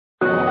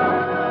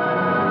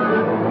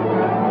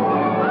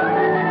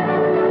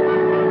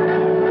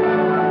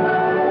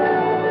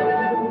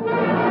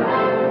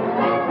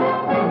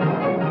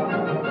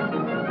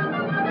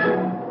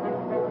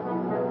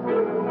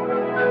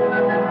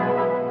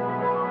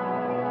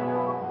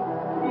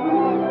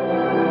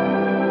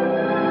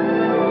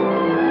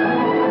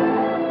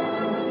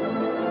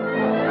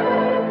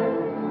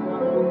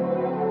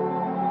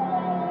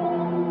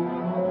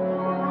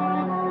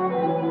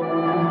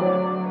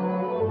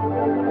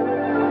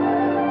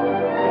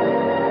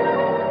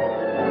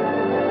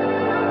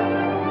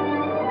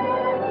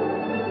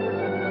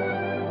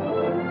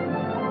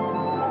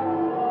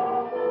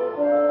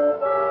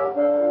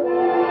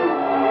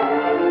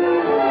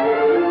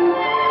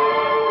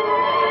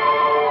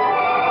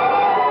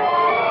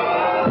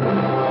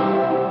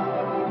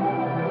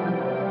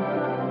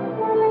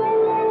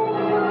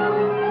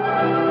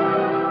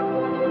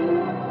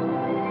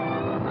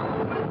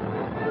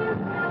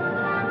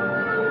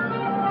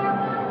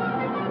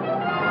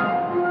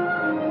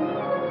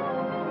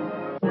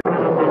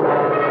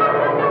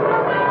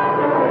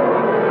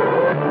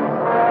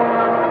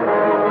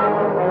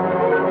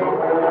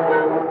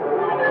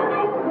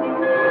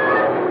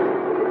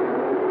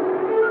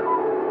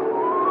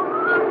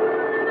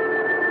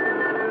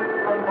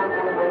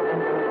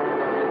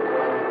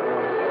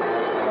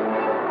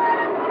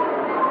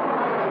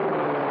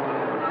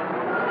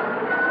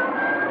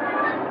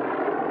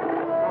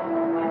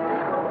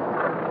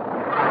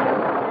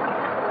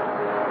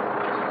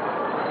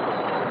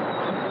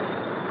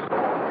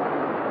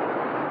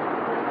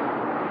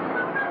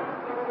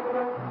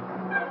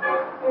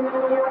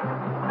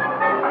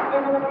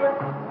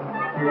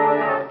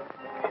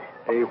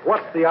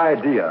what's the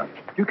idea?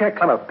 You can't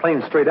climb a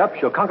plane straight up.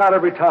 She'll conk out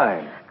every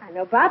time. I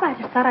know, Bob. I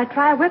just thought I'd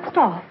try a whip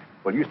stall.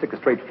 Well, you stick to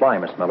straight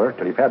flying, Miss Miller,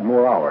 till you've had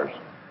more hours.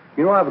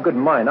 You know I have a good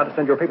mind not to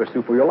send your papers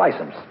through for your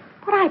license.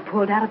 But I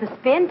pulled out of the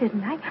spin,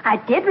 didn't I? I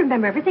did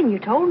remember everything you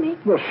told me.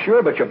 Well,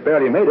 sure, but you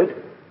barely made it.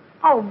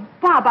 Oh,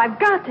 Bob, I've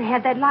got to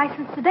have that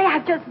license today.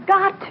 I've just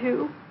got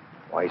to.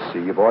 Oh, I see.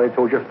 You've already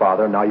told your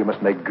father. Now you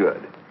must make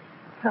good.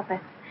 Well,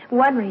 that's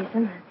one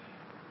reason.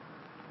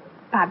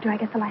 Bob, do I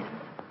get the license?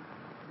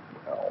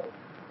 Oh,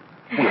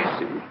 we'll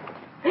see.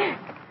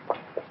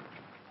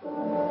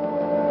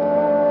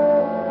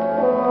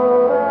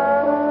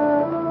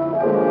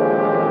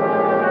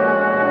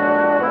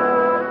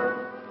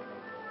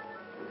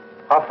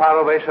 How far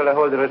away shall I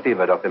hold the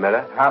receiver, Dr.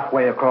 Miller?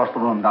 Halfway across the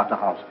room, Dr.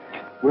 House.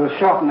 We'll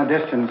shorten the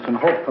distance and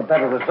hope for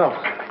better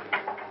results.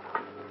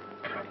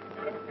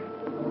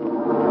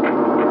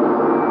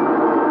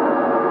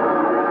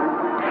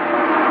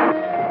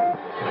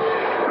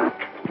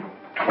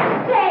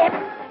 Dad!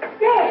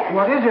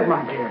 What is it,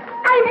 my dear?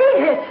 I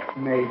made it!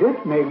 Made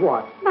it? Made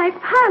what? My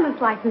pilot's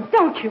license,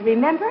 don't you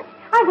remember?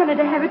 I wanted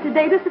to have it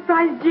today to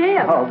surprise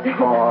Jim. Of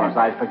course.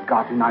 I'd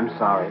forgotten. I'm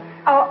sorry.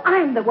 Oh,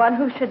 I'm the one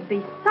who should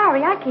be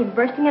sorry. I came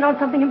bursting in on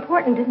something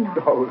important, didn't I?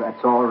 Oh,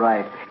 that's all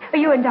right.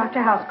 You and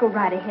Dr. House go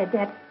right ahead,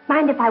 Dad.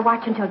 Mind if I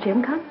watch until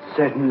Jim comes?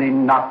 Certainly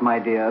not, my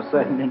dear.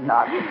 Certainly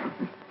not.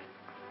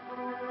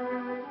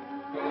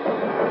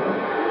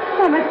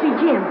 That must be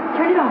Jim.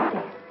 Turn it off,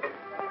 Dad.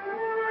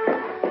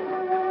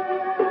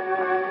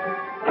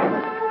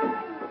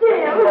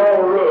 Jim!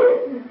 Oh,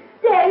 Ruth.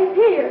 Daddy's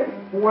here.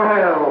 Well,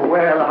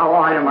 how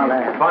are you, my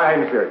lad?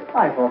 Fine, sir.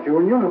 I thought you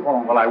were in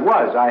uniform. Well, I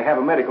was. I have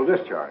a medical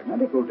discharge.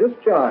 Medical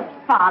discharge.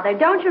 Father,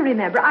 don't you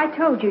remember? I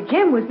told you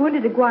Jim was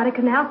wounded at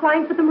Guadalcanal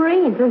flying for the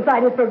Marines and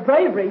cited for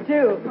bravery,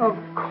 too. Of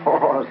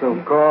course,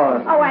 of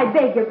course. Oh, I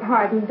beg your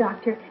pardon,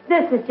 Doctor.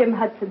 This is Jim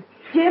Hudson.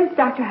 Jim's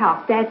Dr.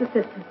 House, Dad's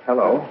assistant.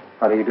 Hello.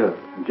 How do you do?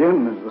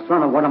 Jim is the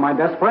son of one of my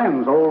best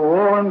friends, old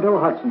Warren Bill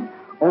Hudson,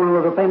 owner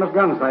of the famous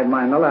gun sight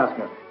mine in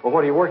Alaska. Well,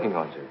 what are you working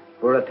on, sir?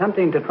 We're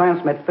attempting to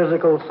transmit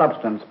physical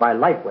substance by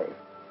light wave.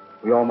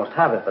 We almost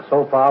have it, but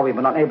so far we've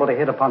been unable to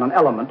hit upon an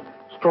element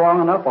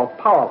strong enough or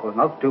powerful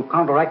enough to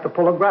counteract the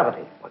pull of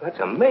gravity. Well, that's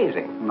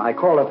amazing. And I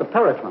call it the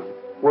paratron.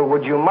 Well,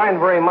 would you mind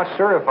very much,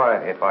 sir,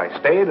 if I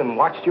stayed and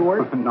watched you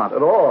work? Not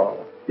at all.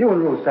 You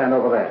and Ruth stand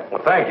over there.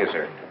 Well, thank you,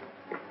 sir.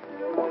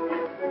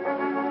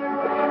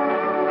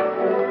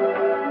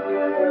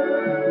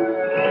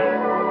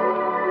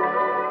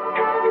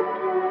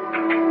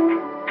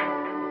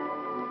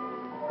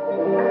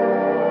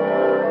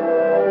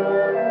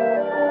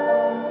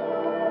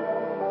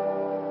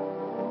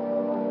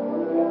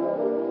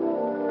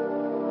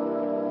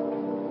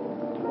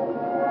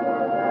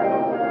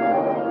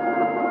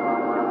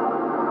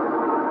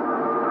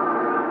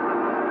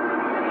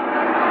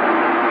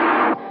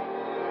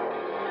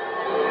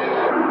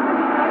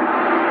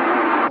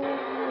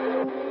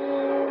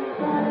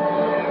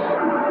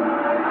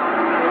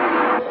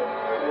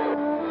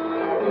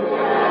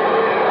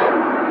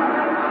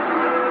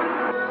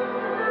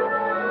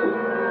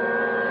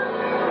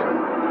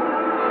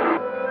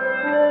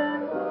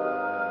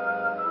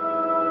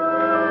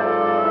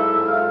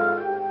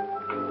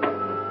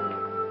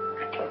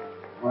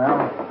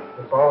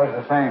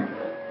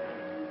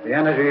 The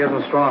energy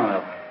isn't strong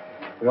enough.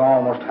 We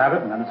almost have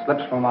it, and then it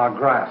slips from our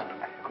grasp.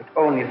 Could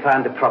only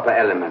find the proper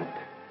element,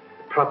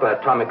 the proper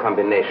atomic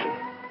combination.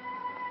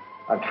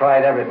 I've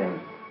tried everything.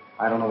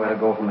 I don't know where to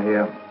go from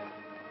here.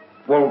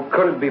 Well,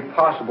 could it be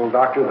possible,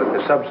 Doctor, that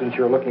the substance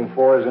you're looking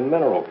for is in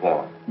mineral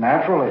form?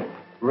 Naturally.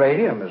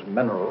 Radium is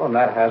mineral, and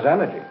that has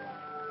energy.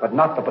 But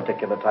not the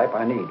particular type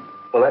I need.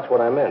 Well, that's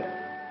what I meant.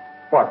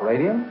 What,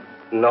 radium?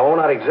 No,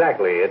 not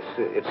exactly.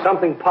 It's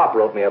something Pop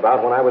wrote me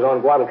about when I was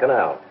on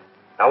Guadalcanal.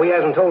 Now, he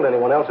hasn't told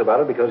anyone else about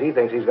it because he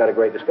thinks he's got a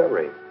great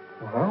discovery.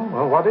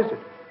 Well, what is it?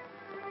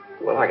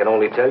 Well, I can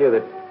only tell you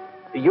that...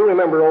 You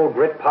remember old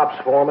Grit Pop's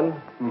foreman?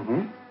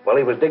 Mm-hmm. Well,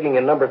 he was digging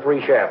in number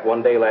 3 shaft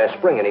one day last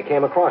spring, and he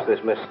came across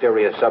this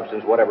mysterious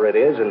substance, whatever it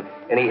is, and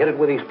he hit it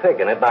with his pick,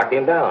 and it knocked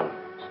him down.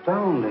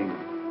 Astounding.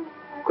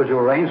 Could you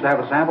arrange to have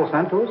a sample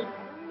sent to us?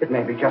 It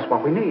may be just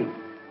what we need.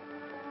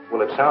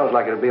 Well, it sounds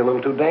like it'd be a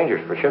little too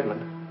dangerous for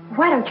shipment.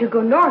 Why don't you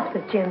go north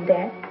with Jim,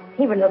 Dad?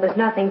 Even though there's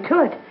nothing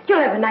to it,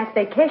 you'll have a nice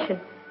vacation.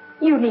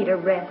 You need a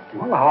rest.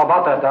 Well, how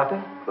about that,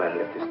 Doctor? Well,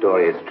 if the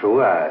story is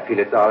true, I feel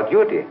it's our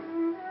duty.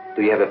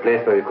 Do you have a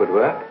place where we could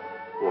work?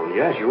 Well,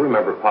 yes, you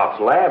remember Pop's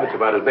lab. It's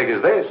about as big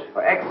as this. Oh,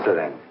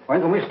 excellent.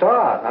 When can we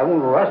start? I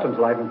won't rest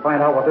until I can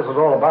find out what this is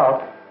all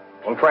about.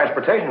 Well,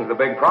 transportation's the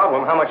big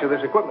problem. How much of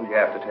this equipment do you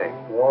have to take?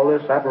 All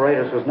this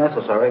apparatus is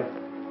necessary.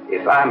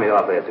 If I may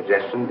offer a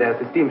suggestion,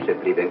 there's a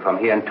steamship leaving from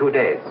here in 2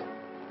 days.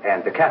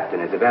 And the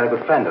captain is a very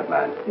good friend of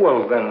mine.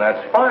 Well, then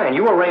that's fine.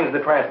 You arrange the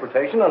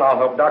transportation, and I'll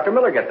help Dr.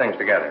 Miller get things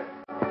together.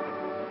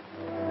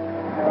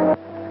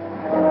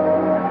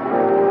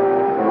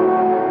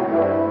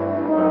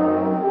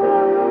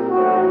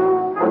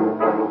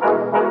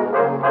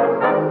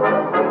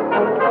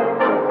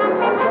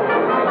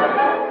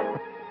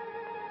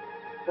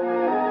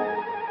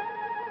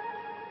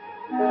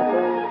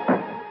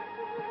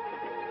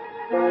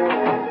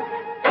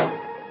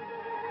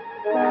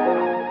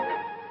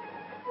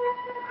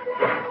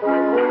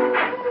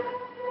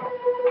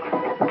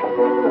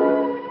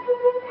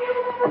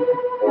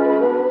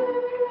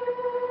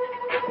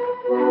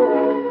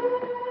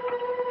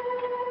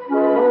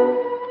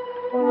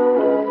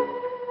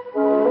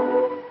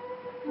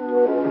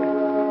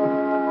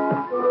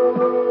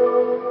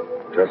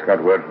 Just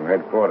got word from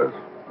headquarters.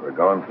 We're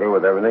going through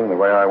with everything the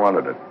way I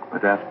wanted it.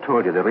 But I've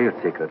told you the real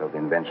secret of the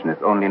invention is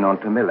only known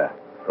to Miller.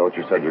 Thought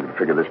you said you could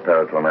figure this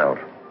paratron out.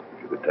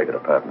 If you could take it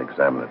apart and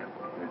examine it.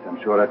 Yes,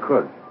 I'm sure I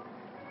could.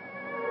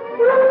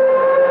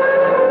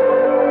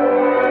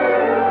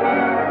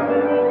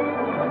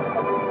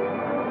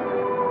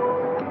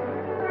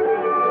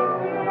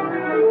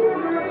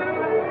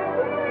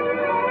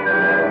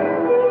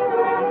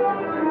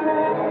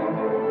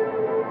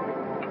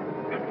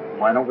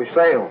 Why don't we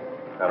sail?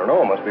 I don't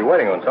know. Must be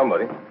waiting on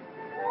somebody.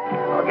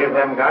 I'll give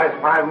them guys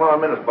 5 more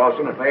minutes,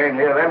 Bosun. If they ain't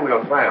here, then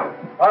we'll sail.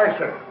 Aye,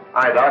 sir.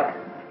 Aye, Doc.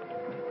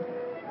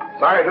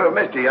 Sorry to have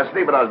missed you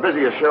yesterday, but I was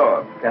busy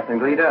ashore. Captain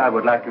Greeder, I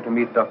would like you to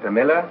meet Dr.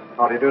 Miller.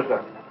 How do you do,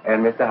 sir?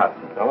 And Mr.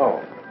 Hudson.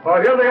 Hello.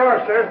 Oh, here they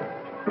are, sir.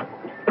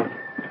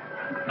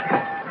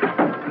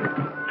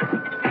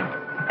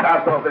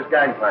 Cast off this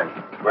gangplank.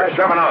 We're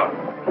shoving off.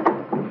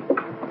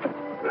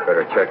 We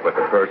better check with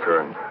the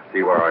purser and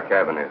see where our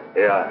cabin is.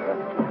 Yeah.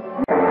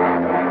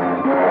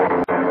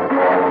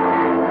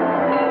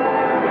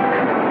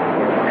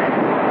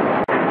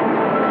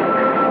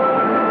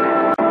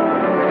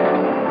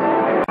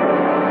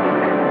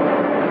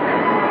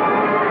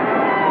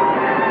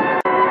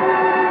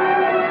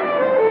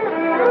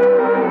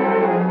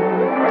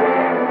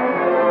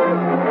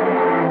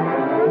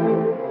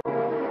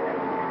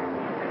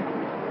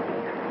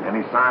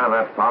 Any sign of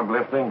that fog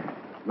lifting?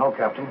 No,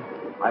 Captain.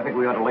 I think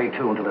we ought to lay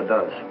to until it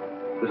does.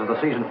 This is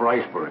the season for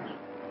icebergs.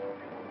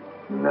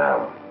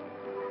 No.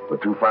 We're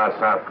too far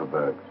south for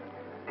bergs.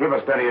 Keep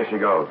her steady as she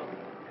goes.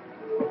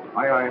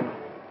 Aye, aye.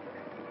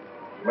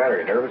 What's the matter?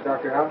 You nervous,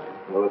 Dr. House?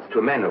 Well, it's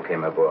 2 men who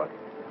came aboard.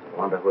 I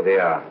wonder who they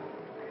are.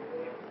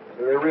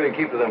 They really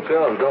keep to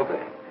themselves, don't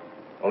they?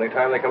 Only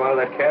time they come out of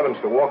that cabin's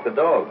to walk the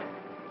dog.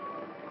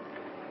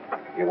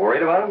 You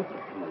worried about them?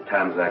 In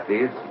times like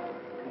these,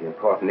 the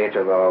important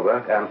nature of our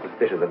work, I'm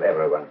suspicious of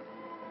everyone.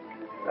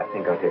 I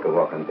think I'll take a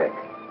walk on deck.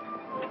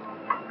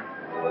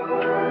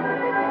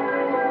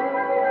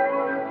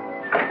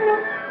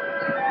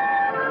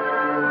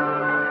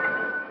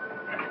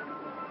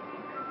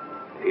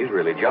 He's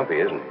really jumpy,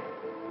 isn't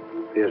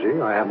he? Is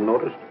he? I haven't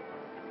noticed.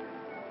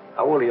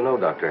 How well do you know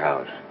Dr.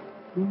 House?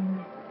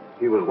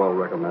 He was well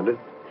recommended.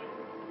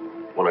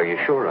 Well, are you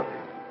sure of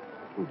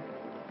it?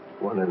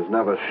 One is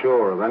never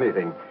sure of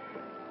anything,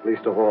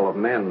 least of all of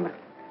men.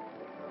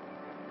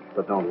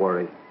 But don't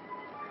worry.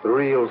 The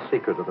real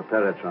secret of the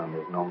paratron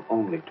is known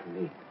only to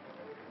me.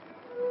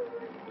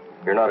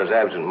 You're not as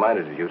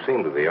absent-minded as you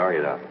seem to be, are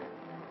you, Doc?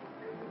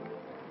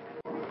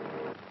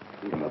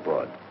 Leave them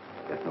aboard.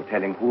 There's no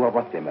telling who or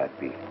what they might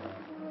be.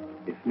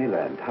 If Miller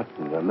and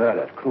Hudson were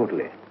murdered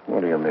crudely.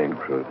 What do you mean,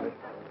 crudely?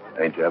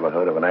 Ain't you ever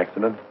heard of an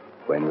accident?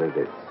 When will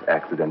this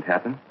accident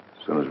happen?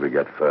 As soon as we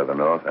get further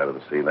north, out of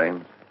the sea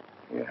lanes.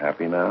 You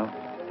happy now?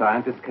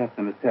 Scientists,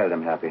 Captain, is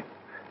seldom happy.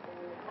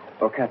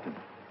 Oh, Captain,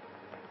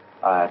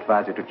 I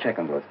advise you to check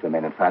on those 2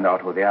 men and find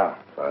out who they are.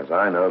 As far as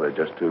I know, they're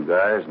just 2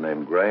 guys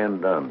named Gray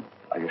and Dunn.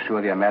 Are you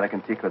sure the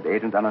American secret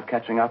agents are not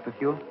catching up with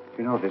you?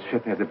 You know, this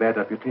ship has a bad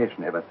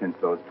reputation ever since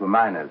those 2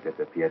 miners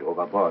disappeared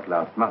overboard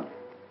last month.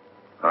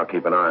 I'll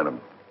keep an eye on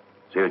them.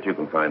 See what you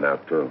can find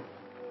out, too.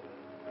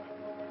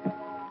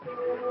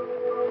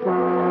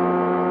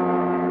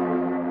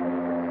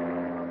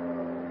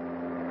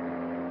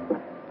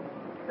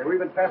 Hey, we've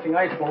been passing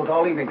ice floes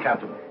all evening,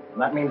 Captain.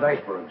 And that means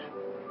icebergs.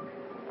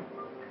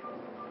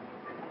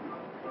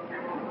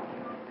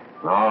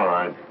 All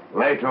right.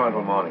 Lay to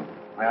until morning.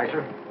 Aye, aye,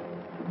 sir.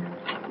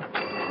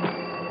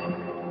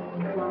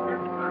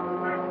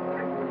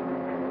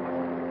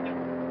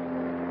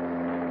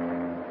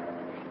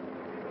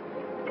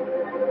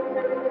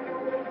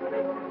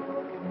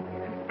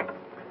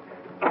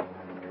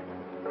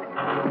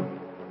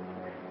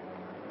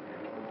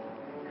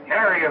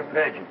 Carrier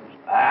pigeons.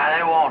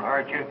 They won't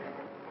hurt you.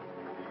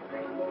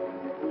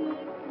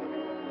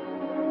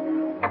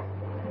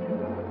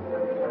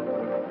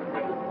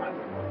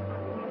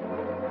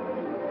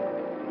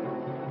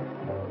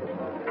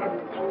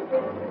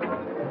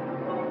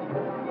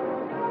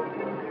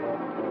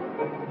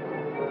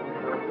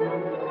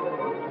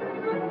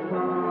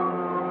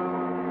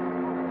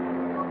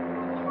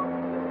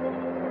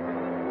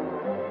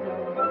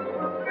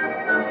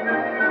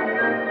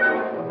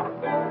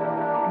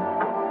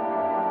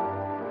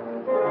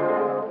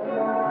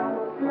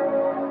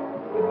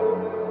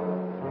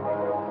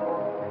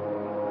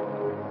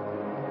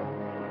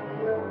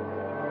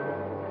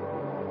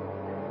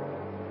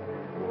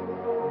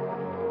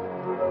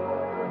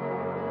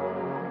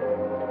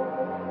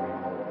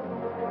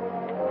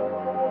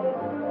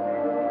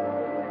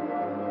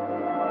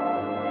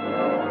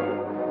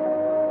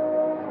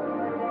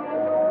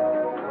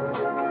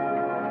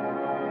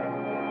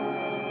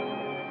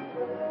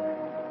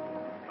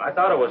 I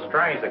thought it was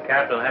strange the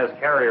captain has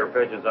carrier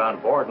pigeons on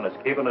board and is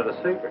keeping it a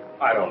secret.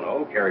 I don't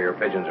know. Carrier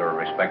pigeons are a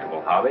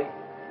respectable hobby.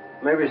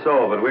 Maybe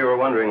so, but we were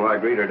wondering why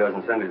Greeder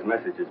doesn't send his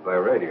messages by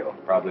radio.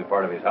 Probably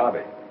part of his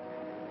hobby.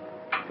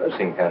 Does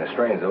seem kind of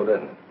strange, though,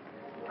 doesn't it?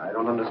 I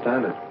don't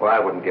understand it. Well, I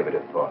wouldn't give it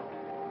a thought.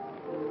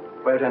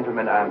 Well,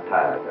 gentlemen, I'm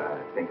tired.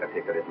 I think I'll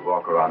take a little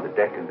walk around the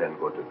deck and then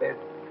go to bed.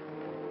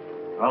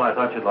 Well, I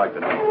thought you'd like to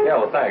know. Yeah,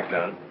 well, thanks,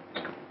 Dunn.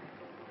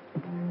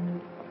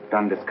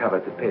 Dunn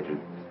discovered the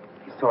pigeons.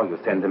 He saw you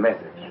send the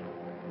message.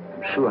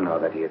 I'm sure now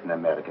that he is an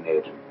American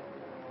agent.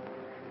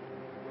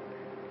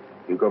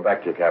 You go back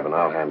to your cabin.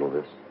 I'll handle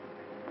this.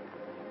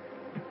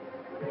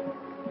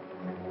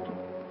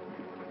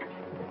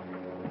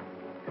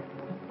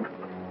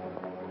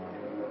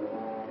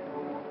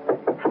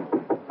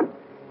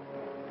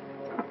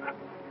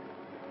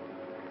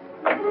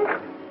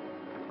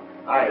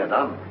 Hiya,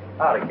 Dunn.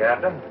 Howdy,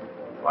 Captain.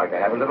 I'd like to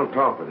have a little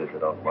talk with you, if you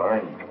don't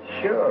mind.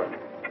 Sure.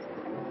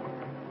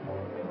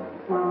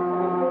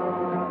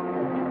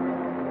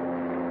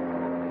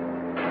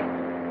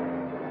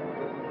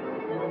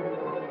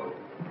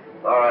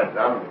 All right,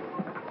 Dunn.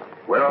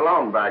 We're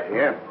alone back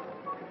here.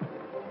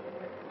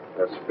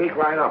 Now speak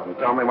right up and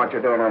tell me what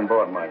you're doing on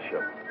board my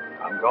ship.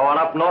 I'm going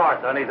up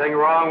north. Anything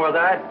wrong with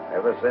that?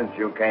 Ever since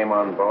you came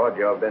on board,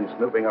 you've been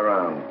snooping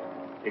around.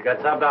 You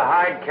got something to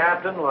hide,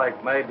 Captain?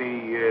 Like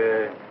maybe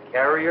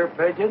carrier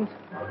pigeons?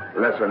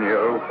 Listen,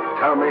 you.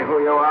 Tell me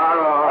who you are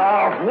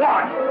or...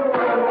 What?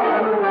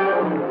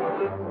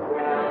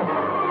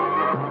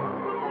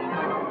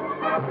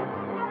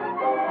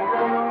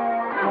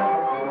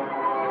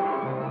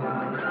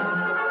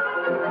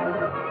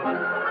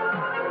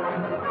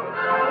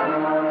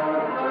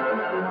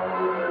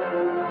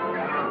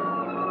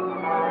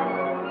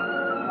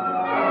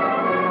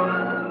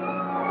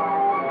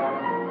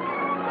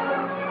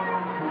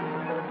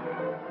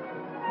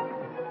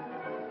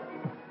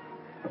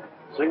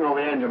 Signal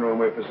the engine room.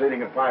 We're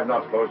proceeding at 5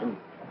 knots, Bosun.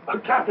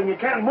 Captain, you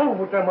can't move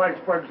with them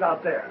icebergs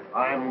out there.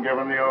 I'm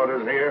giving the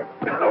orders here.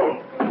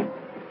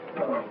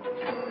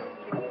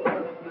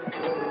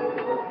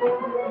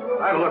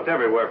 I've looked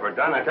everywhere for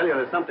Dunn. I tell you,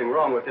 there's something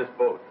wrong with this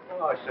boat.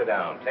 Oh, sit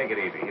down. Take it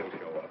easy. He'll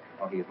show up.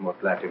 Oh, he's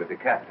most likely with the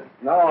captain.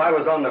 No, I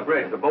was on the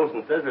bridge. The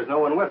bosun says there's no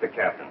one with the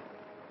captain.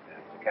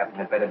 The captain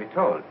had better be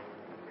told.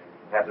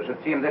 Perhaps we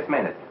should see him this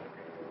minute.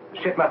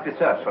 The ship must be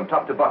searched from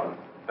top to bottom.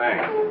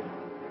 Thanks.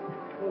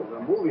 Oh,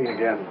 they're moving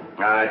again.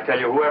 I tell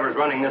you, whoever's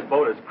running this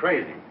boat is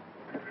crazy.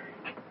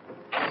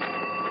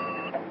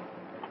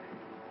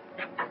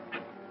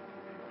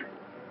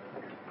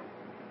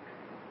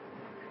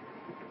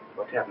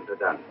 What happened to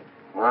Dunn?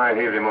 I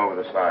heaved him over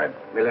the side.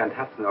 Miller and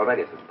Hudson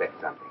already suspect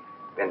something.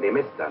 When they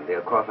miss Dunn,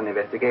 they'll call for an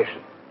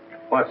investigation.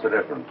 What's the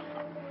difference?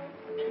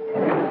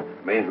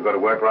 Means we've got to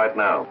work right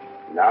now.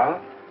 Now?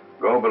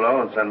 Go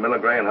below and send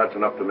MacRae and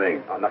Hudson up to me.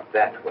 Oh, not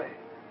that way.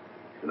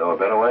 You know a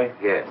better way?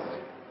 Yes.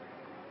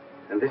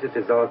 When this is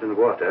dissolved in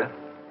water,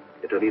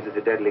 it releases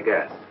a deadly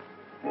gas.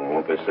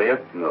 Won't they see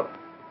it? No.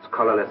 It's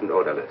colorless and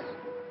odorless.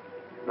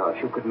 Now, if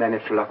you could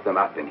manage to lock them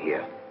up in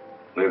here.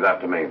 Leave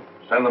that to me.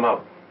 Send them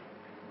up.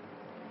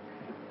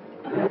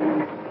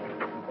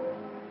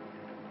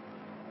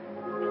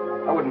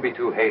 I wouldn't be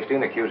too hasty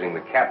in accusing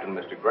the captain.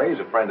 Mr. Gray's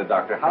a friend of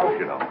Dr. House,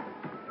 you know.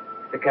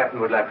 The captain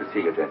would like to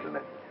see you,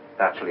 gentlemen.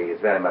 Naturally, he's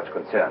very much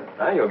concerned.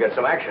 You'll get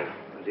some action.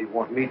 Does he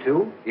want me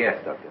to?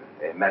 Yes, Doctor.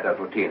 A matter of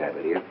routine, I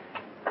believe.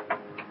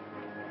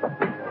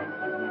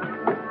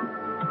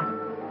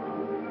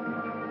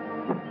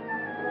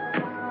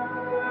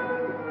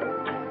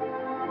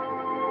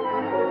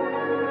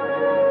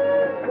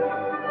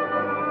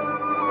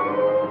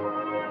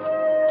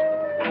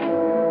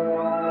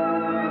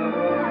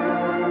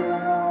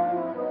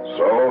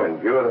 So, in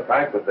view of the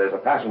fact that there's a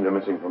passenger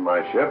missing from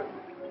my ship,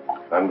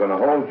 I'm going to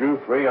hold you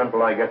free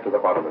until I get to the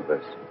bottom of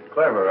this.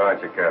 Clever,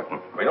 aren't you, Captain?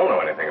 We don't know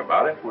anything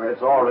about it. Well,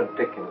 it's all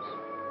ridiculous.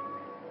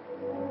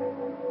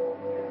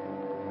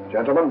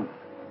 Gentlemen,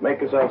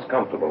 make yourselves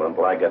comfortable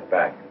until I get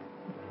back.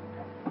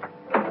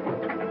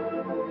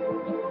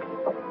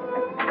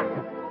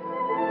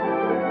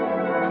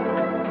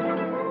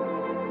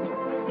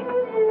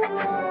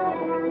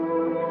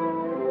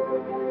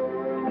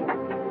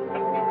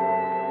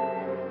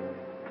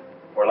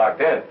 We're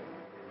locked in.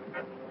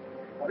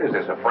 What is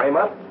this, a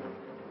frame-up?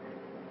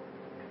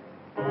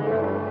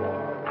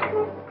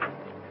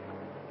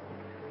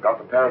 Got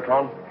the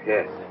paratron?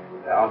 Yes.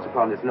 I also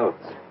found his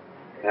notes.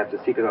 Perhaps the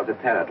secret of the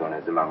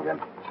paratron is among them.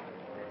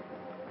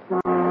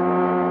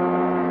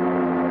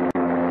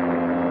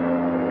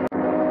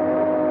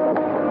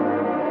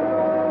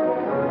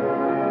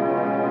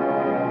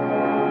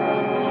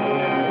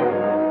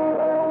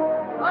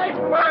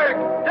 Iceberg!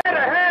 Dead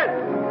ahead!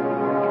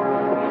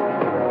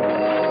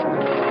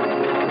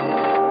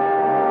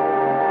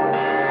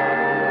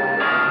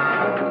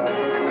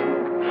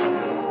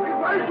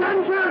 Reverse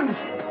engines!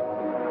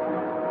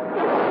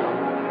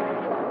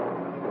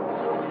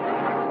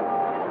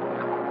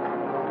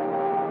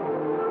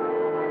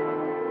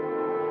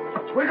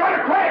 We're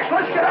gonna crash!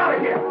 Let's get out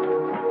of here!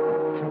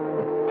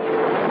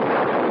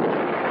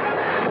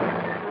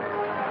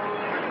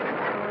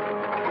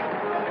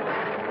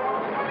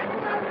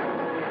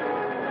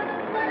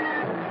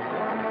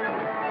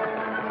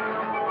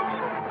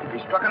 He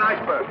struck an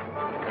iceberg.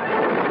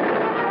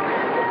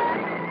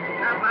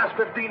 Can't last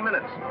 15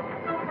 minutes.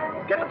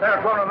 Get the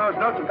paratron on those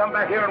notes and come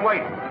back here and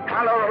wait.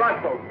 I'll lower a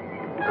lifeboat.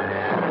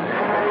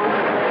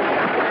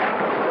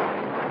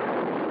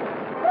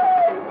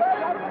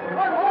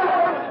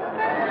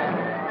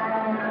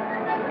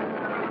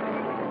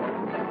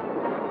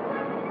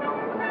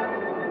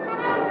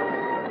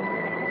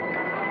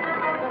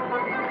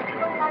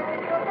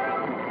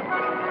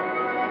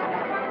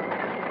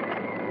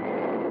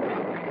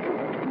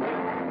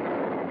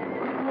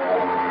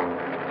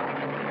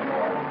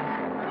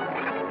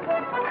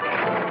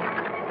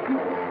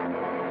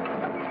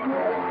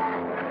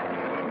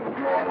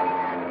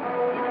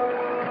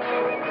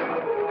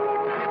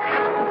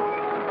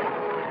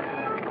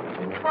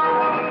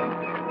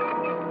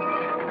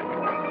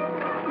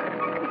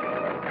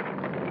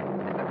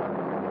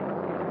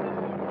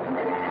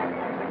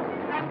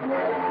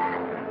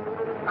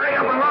 Hurry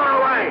up and